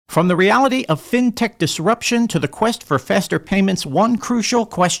From the reality of fintech disruption to the quest for faster payments, one crucial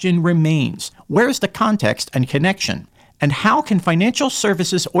question remains. Where's the context and connection? And how can financial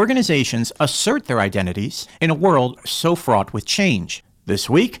services organizations assert their identities in a world so fraught with change? This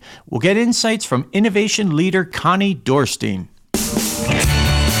week, we'll get insights from innovation leader Connie Dorstein.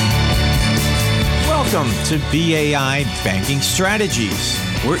 Welcome to BAI Banking Strategies,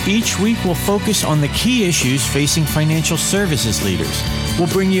 where each week we'll focus on the key issues facing financial services leaders. We'll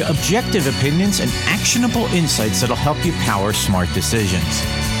bring you objective opinions and actionable insights that'll help you power smart decisions.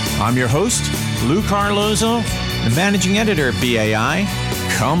 I'm your host, Lou Carlozo, the managing editor of BAI.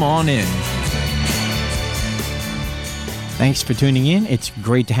 Come on in. Thanks for tuning in. It's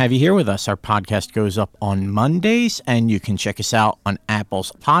great to have you here with us. Our podcast goes up on Mondays, and you can check us out on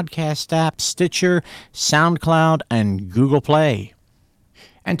Apple's podcast app, Stitcher, SoundCloud, and Google Play.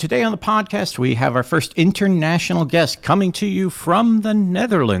 And today on the podcast, we have our first international guest coming to you from the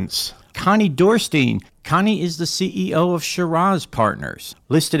Netherlands, Connie Dorstein. Connie is the CEO of Shiraz Partners.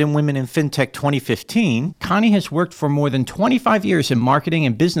 Listed in Women in FinTech 2015, Connie has worked for more than 25 years in marketing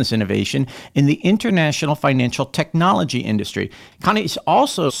and business innovation in the international financial technology industry. Connie is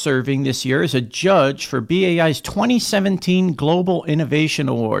also serving this year as a judge for BAI's 2017 Global Innovation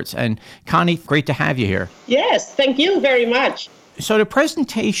Awards. And Connie, great to have you here. Yes, thank you very much. So the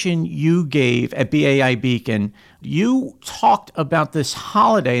presentation you gave at BAI Beacon, you talked about this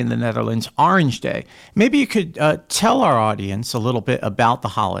holiday in the Netherlands, Orange Day. Maybe you could tell our audience a little bit about the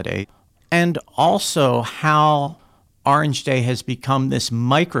holiday and also how Orange Day has become this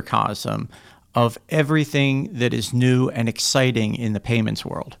microcosm of everything that is new and exciting in the payments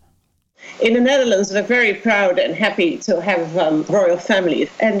world. In the Netherlands, we're very proud and happy to have royal family.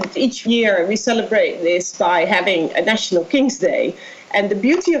 And each year we celebrate this by having a National King's Day. And the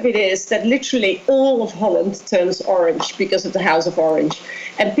beauty of it is that literally all of Holland turns orange because of the House of Orange.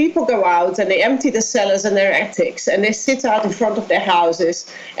 And people go out and they empty the cellars and their attics and they sit out in front of their houses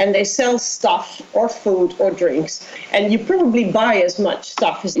and they sell stuff or food or drinks. And you probably buy as much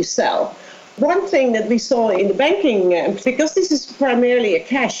stuff as you sell. One thing that we saw in the banking, because this is primarily a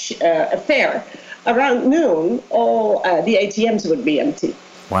cash affair, around noon, all the ATMs would be empty.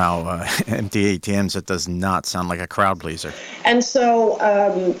 Wow, empty ATMs, that does not sound like a crowd pleaser. And so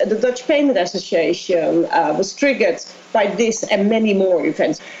the Dutch Payment Association was triggered by this and many more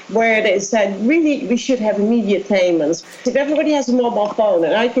events, where they said, really, we should have immediate payments. If everybody has a mobile phone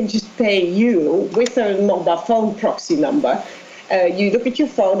and I can just pay you with a mobile phone proxy number, you look at your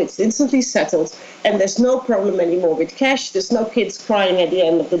phone, it's instantly settled, and there's no problem anymore with cash. There's no kids crying at the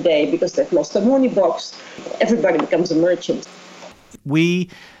end of the day because they've lost their money box. Everybody becomes a merchant. We,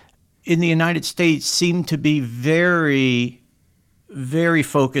 in the United States, seem to be very, very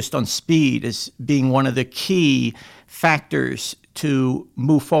focused on speed as being one of the key factors to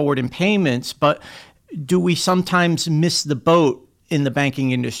move forward in payments. But do we sometimes miss the boat in the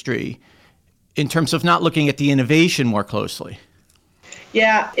banking industry in terms of not looking at the innovation more closely?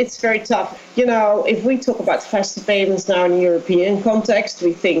 Yeah, it's very tough. You know, if we talk about faster payments now in European context,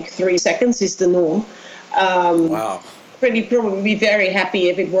 we think 3 seconds is the norm. Wow. Pretty probably be very happy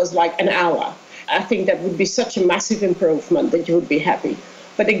if it was like an hour. I think that would be such a massive improvement that you would be happy.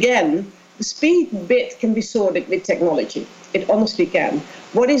 But again, the speed bit can be sorted with technology. It honestly can.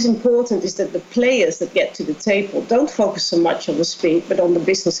 What is important is that the players that get to the table don't focus so much on the speed, but on the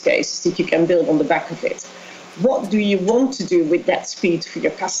business cases that you can build on the back of it. What do you want to do with that speed for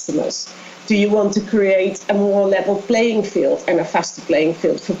your customers? Do you want to create a more level playing field and a faster playing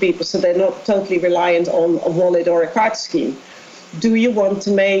field for people so they're not totally reliant on a wallet or a card scheme? Do you want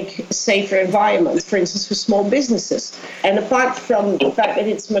to make a safer environment, for instance, for small businesses? And apart from the fact that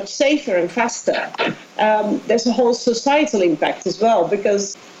it's much safer and faster, there's a whole societal impact as well,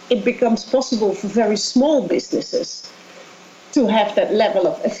 because it becomes possible for very small businesses to have that level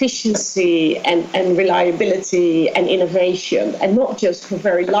of efficiency and reliability and innovation, and not just for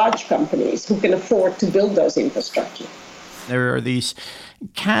very large companies who can afford to build those infrastructure. There are these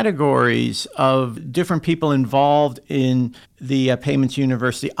categories of different people involved in the payments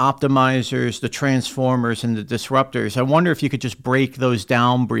universe, the optimizers, the transformers, and the disruptors. I wonder if you could just break those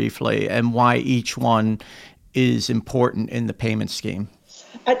down briefly and why each one is important in the payment scheme.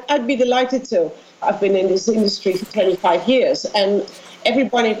 I'd be delighted to. I've been in this industry for 25 years, and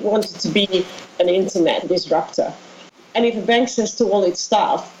everybody wanted to be an internet disruptor. And if a bank says to all its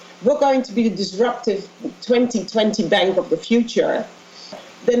staff, we're going to be the disruptive 2020 bank of the future,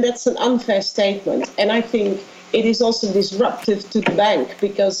 then that's an unfair statement. And I think it is also disruptive to the bank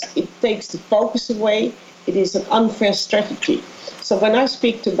because it takes the focus away. It is an unfair strategy. So when I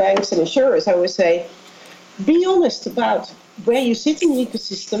speak to banks and insurers, I always say, be honest about where you sit in the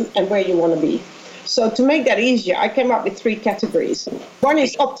ecosystem and where you want to be. So to make that easier, I came up with 3 categories. One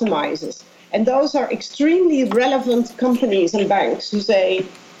is optimizers, and those are extremely relevant companies and banks who say,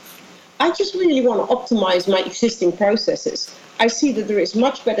 I just really want to optimize my existing processes. I see that there is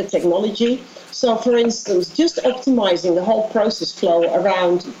much better technology. So, for instance, just optimizing the whole process flow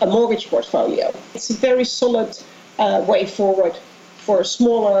around a mortgage portfolio. It's a very solid way forward for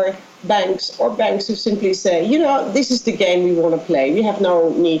smaller banks or banks who simply say, this is the game we want to play. We have no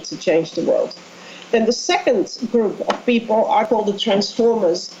need to change the world. Then the second group of people are called the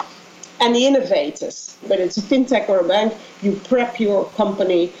transformers and the innovators. Whether it's a fintech or a bank, you prep your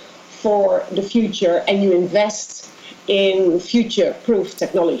company for the future and you invest in future-proof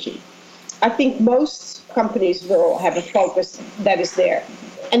technology. I think most companies will have a focus that is there.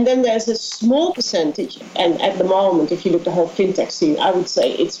 And then there's a small percentage, and at the moment, if you look at the whole fintech scene, I would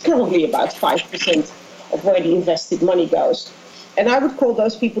say it's probably about 5% of where the invested money goes. And I would call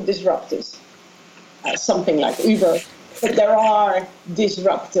those people disruptors, something like Uber. But there are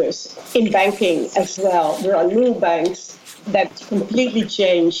disruptors in banking as well. There are new banks that completely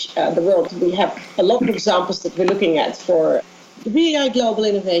change the world. We have a lot of examples that we're looking at for the BEI Global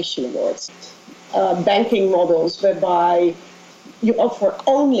Innovation Awards. Banking models whereby you offer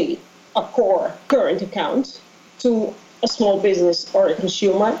only a core current account to a small business or a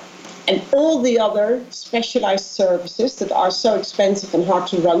consumer, and all the other specialized services that are so expensive and hard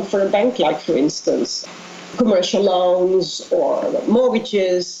to run for a bank, like, for instance, commercial loans or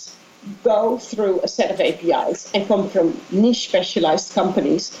mortgages, go through a set of APIs and come from niche specialized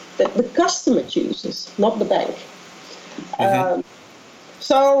companies that the customer chooses, not the bank. Mm-hmm.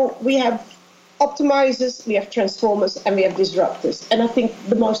 So we have optimizers, we have transformers, and we have disruptors. And I think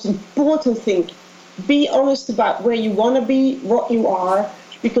the most important thing, be honest about where you want to be, what you are,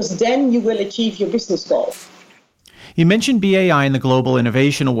 because then you will achieve your business goals. You mentioned BAI in the Global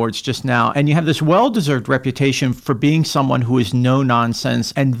Innovation Awards just now, and you have this well-deserved reputation for being someone who is no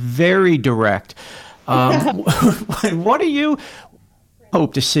nonsense and very direct. What do you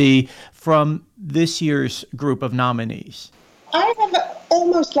hope to see from this year's group of nominees? I have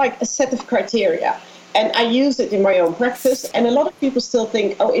almost like a set of criteria, and I use it in my own practice. And a lot of people still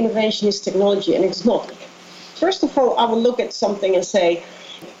think, innovation is technology, and it's not. First of all, I will look at something and say,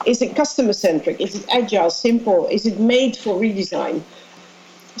 is it customer-centric? Is it agile, simple? Is it made for redesign?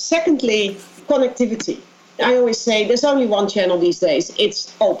 Secondly, connectivity. I always say there's only one channel these days.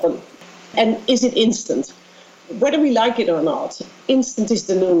 It's open. And is it instant? Whether we like it or not, instant is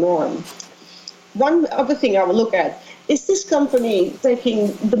the new norm. One other thing I will look at, is this company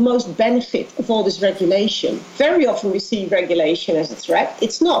taking the most benefit of all this regulation? Very often we see regulation as a threat.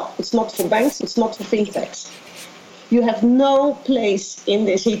 It's not. It's not for banks. It's not for fintechs. You have no place in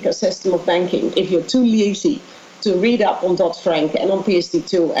this ecosystem of banking if you're too lazy to read up on Dodd-Frank and on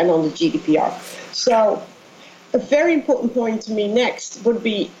PSD2 and on the GDPR. So a very important point to me next would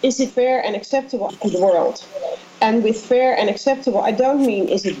be, is it fair and acceptable in the world? And with fair and acceptable, I don't mean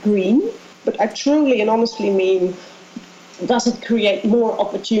is it green, but I truly and honestly mean, does it create more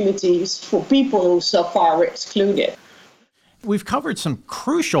opportunities for people who so far were excluded? We've covered some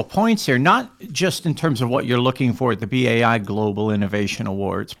crucial points here, not just in terms of what you're looking for at the BAI Global Innovation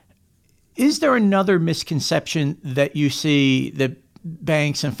Awards. Is there another misconception that you see that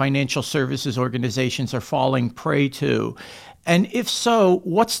banks and financial services organizations are falling prey to? And if so,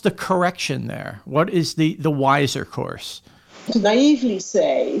 what's the correction there? What is the wiser course? To naively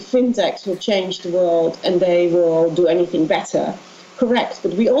say fintechs will change the world and they will do anything better, correct,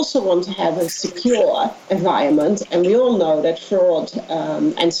 but we also want to have a secure environment, and we all know that fraud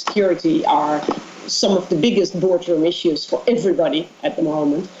and security are some of the biggest boardroom issues for everybody at the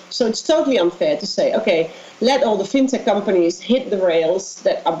moment. So it's totally unfair to say, okay, let all the fintech companies hit the rails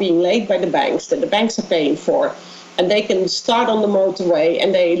that are being laid by the banks, that the banks are paying for, and they can start on the motorway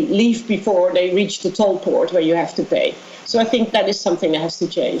and they leave before they reach the toll port where you have to pay. So I think that is something that has to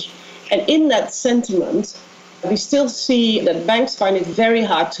change. And in that sentiment, we still see that banks find it very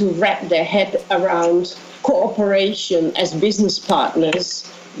hard to wrap their head around cooperation as business partners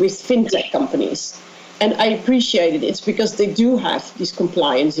with fintech companies. And I appreciate it. It's because they do have these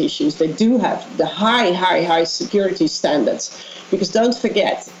compliance issues. They do have the high security standards. Because don't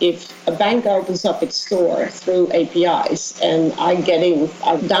forget, if a bank opens up its store through APIs and I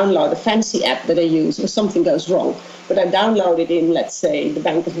download a fancy app that I use or something goes wrong, but I download it in, let's say, the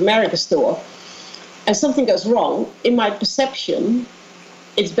Bank of America store, and something goes wrong, in my perception,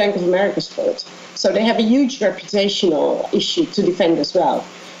 it's Bank of America's fault. So they have a huge reputational issue to defend as well.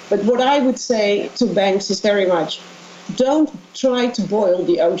 But what I would say to banks is very much, don't try to boil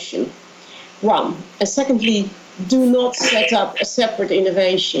the ocean, one. And secondly, do not set up a separate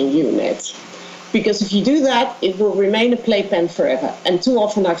innovation unit. Because if you do that, it will remain a playpen forever. And too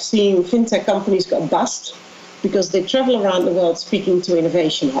often I've seen fintech companies go bust because they travel around the world speaking to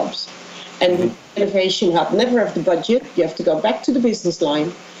innovation hubs. And the innovation hub never have the budget. You have to go back to the business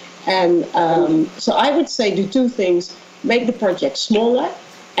line. And so I would say do two things. Make the project smaller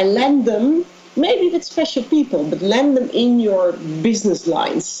and lend them, maybe with special people, but lend them in your business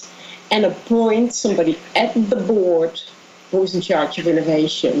lines and appoint somebody at the board who's in charge of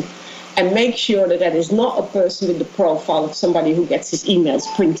innovation. And make sure that that is not a person with the profile of somebody who gets his emails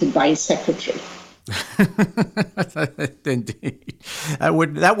printed by his secretary. Indeed.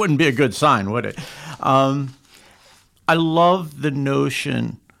 That wouldn't be a good sign, would it? I love the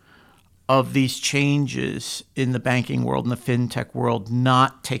notion of these changes in the banking world and the fintech world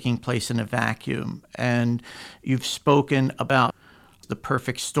not taking place in a vacuum. And you've spoken about the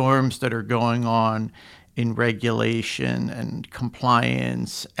perfect storms that are going on in regulation and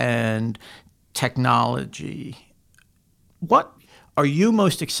compliance and technology. What are you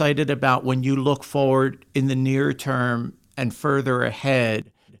most excited about when you look forward in the near term and further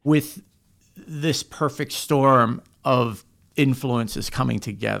ahead with this perfect storm of influences coming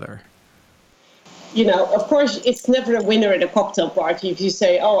together? You know, of course, it's never a winner at a cocktail party if you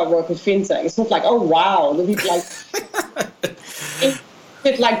say, oh, I work with fintech. It's not like, oh, wow. It's like,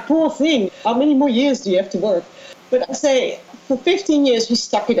 it's like, poor thing. How many more years do you have to work? But I say, for 15 years, we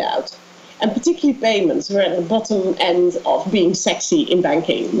stuck it out. And particularly payments were at the bottom end of being sexy in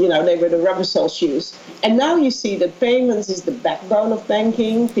banking. You know, they were the rubber sole shoes. And now you see that payments is the backbone of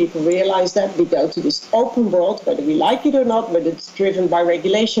banking. People realize that. We go to this open world, whether we like it or not, whether it's driven by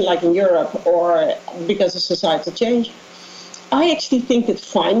regulation like in Europe or because of societal change. I actually think that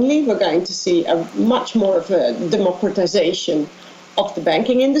finally we're going to see a much more of a democratization of the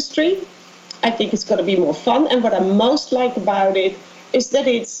banking industry. I think it's going to be more fun. And what I most like about it is that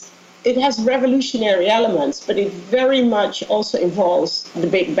it has revolutionary elements, but it very much also involves the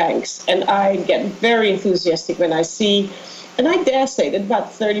big banks. And I get very enthusiastic when I see, and I dare say that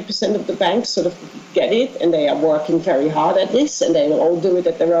about 30% of the banks sort of get it, and they are working very hard at this, and they will all do it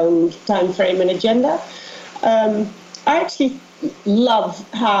at their own time frame and agenda. I actually love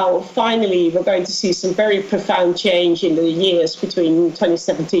how finally we're going to see some very profound change in the years between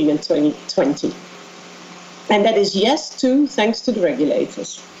 2017 and 2020. And that is thanks to the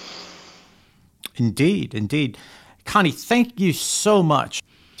regulators. Indeed, indeed. Connie, thank you so much.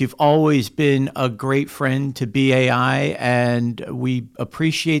 You've always been a great friend to BAI, and we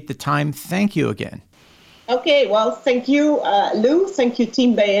appreciate the time. Thank you again. Okay, well, thank you, Lou. Thank you,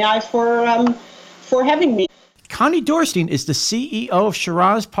 Team BAI, for having me. Connie Dorstein is the CEO of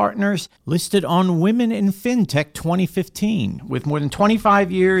Shiraz Partners, listed on Women in FinTech 2015, with more than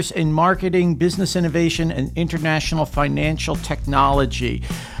 25 years in marketing, business innovation, and international financial technology.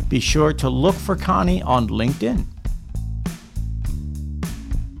 Be sure to look for Connie on LinkedIn.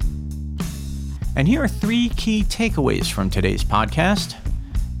 And here are 3 key takeaways from today's podcast.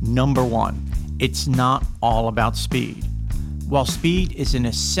 Number 1, it's not all about speed. While speed is an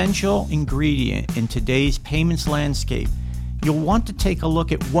essential ingredient in today's payments landscape, you'll want to take a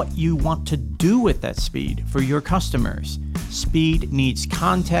look at what you want to do with that speed for your customers. Speed needs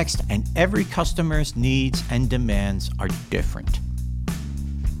context, and every customer's needs and demands are different.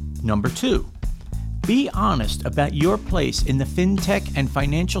 Number 2, be honest about your place in the fintech and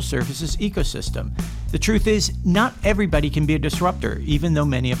financial services ecosystem. The truth is, not everybody can be a disruptor, even though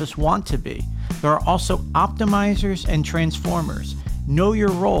many of us want to be. There are also optimizers and transformers. Know your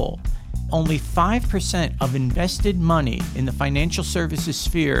role. Only 5% of invested money in the financial services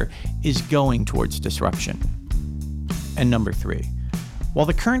sphere is going towards disruption. And number 3, while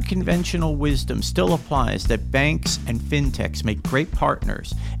the current conventional wisdom still applies that banks and fintechs make great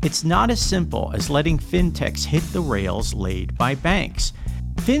partners, it's not as simple as letting fintechs hit the rails laid by banks.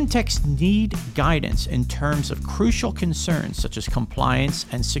 Fintechs need guidance in terms of crucial concerns such as compliance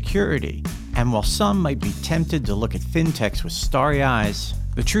and security. And while some might be tempted to look at fintechs with starry eyes,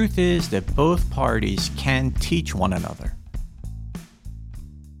 the truth is that both parties can teach one another.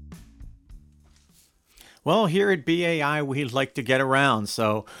 Well, here at BAI, we like to get around,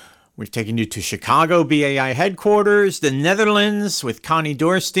 so we've taken you to Chicago, BAI headquarters, the Netherlands with Connie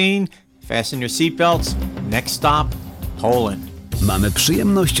Dorstein. Fasten your seatbelts. Next stop, Poland. Mamy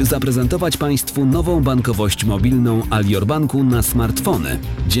przyjemność zaprezentować Państwu nową bankowość mobilną Alior Banku na smartfony,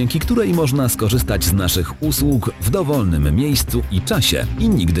 dzięki której można skorzystać z naszych usług w dowolnym miejscu i czasie. I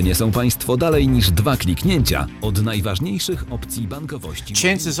nigdy nie są Państwo dalej niż 2 kliknięcia od najważniejszych opcji bankowości.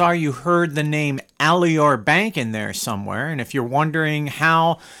 Chances are you heard the name Alior Bank in there somewhere, and if you're wondering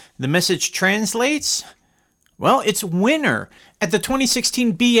how the message translates, Well, it's winner. At the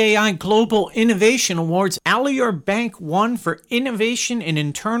 2016 BAI Global Innovation Awards, Alior Bank won for innovation in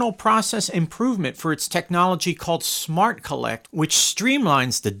internal process improvement for its technology called Smart Collect, which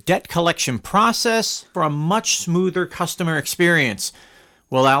streamlines the debt collection process for a much smoother customer experience.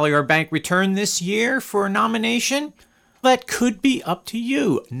 Will Alior Bank return this year for a nomination? That could be up to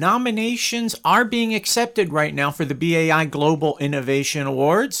you. Nominations are being accepted right now for the BAI Global Innovation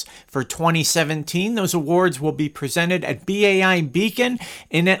Awards for 2017. Those awards will be presented at BAI Beacon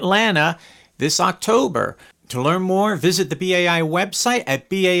in Atlanta this October. To learn more, visit the BAI website at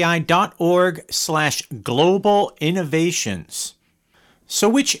bai.org/global innovations. So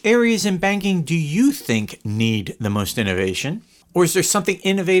which areas in banking do you think need the most innovation? Or is there something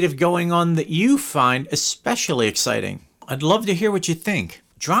innovative going on that you find especially exciting? I'd love to hear what you think.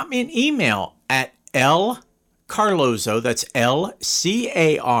 Drop me an email at lcarlozo, that's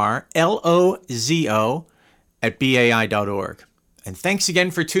LCARLOZO, at bai.org. And thanks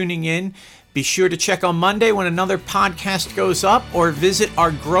again for tuning in. Be sure to check on Monday when another podcast goes up, or visit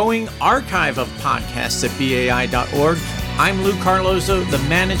our growing archive of podcasts at bai.org. I'm Lou Carlozo, the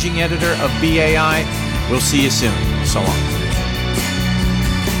managing editor of BAI. We'll see you soon. So long.